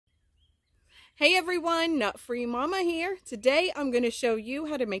Hey everyone, Nut Free Mama here. Today I'm going to show you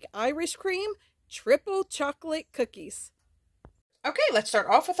how to make Irish cream triple chocolate cookies. Okay, let's start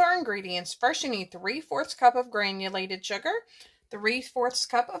off with our ingredients. First, you need 3/4 cup of granulated sugar, 3/4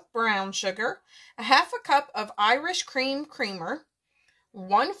 cup of brown sugar, a half a cup of Irish cream creamer,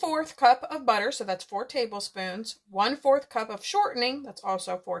 1/4 cup of butter, so that's 4 tablespoons, 1/4 cup of shortening, that's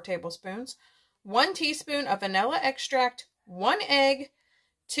also 4 tablespoons, 1 teaspoon of vanilla extract, 1 egg,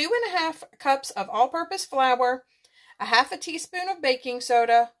 2½ cups of all-purpose flour, a half a teaspoon of baking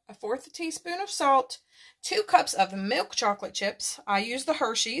soda, a 1/4 teaspoon of salt, 2 cups of milk chocolate chips. I use the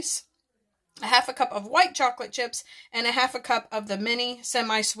Hershey's, a half a cup of white chocolate chips, and a half a cup of the mini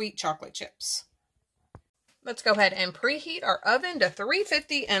semi-sweet chocolate chips. Let's go ahead and preheat our oven to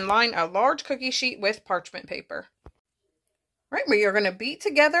 350 and line a large cookie sheet with parchment paper. Right, we are going to beat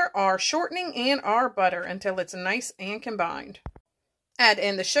together our shortening and our butter until it's nice and combined. Add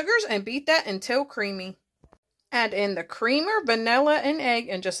in the sugars and beat that until creamy. Add in the creamer, vanilla, and egg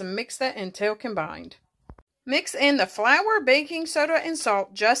and just mix that until combined. Mix in the flour, baking soda, and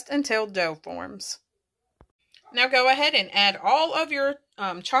salt just until dough forms. Now go ahead and add all of your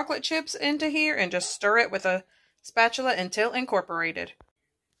chocolate chips into here and just stir it with a spatula until incorporated.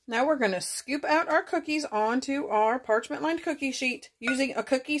 Now we're going to scoop out our cookies onto our parchment lined cookie sheet using a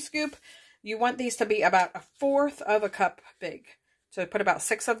cookie scoop. You want these to be about 1/4 cup big. So put about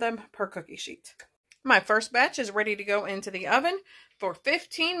 6 of them per cookie sheet. My first batch is ready to go into the oven for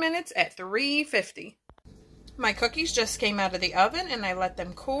 15 minutes at 350. My cookies just came out of the oven and I let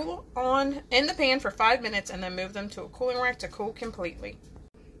them cool on in the pan for 5 minutes and then move them to a cooling rack to cool completely.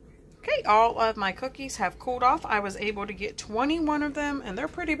 Okay, all of my cookies have cooled off. I was able to get 21 of them and they're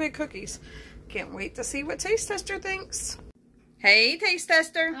pretty big cookies. Can't wait to see what Taste Tester thinks. Hey, Taste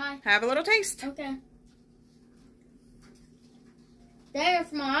Tester. Hi. Have a little taste. Okay. There,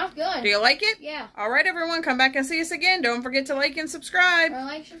 Mom, good. Do you like it? Yeah. All right, everyone, come back and see us again. Don't forget to like and subscribe.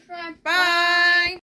 Like, subscribe. Bye.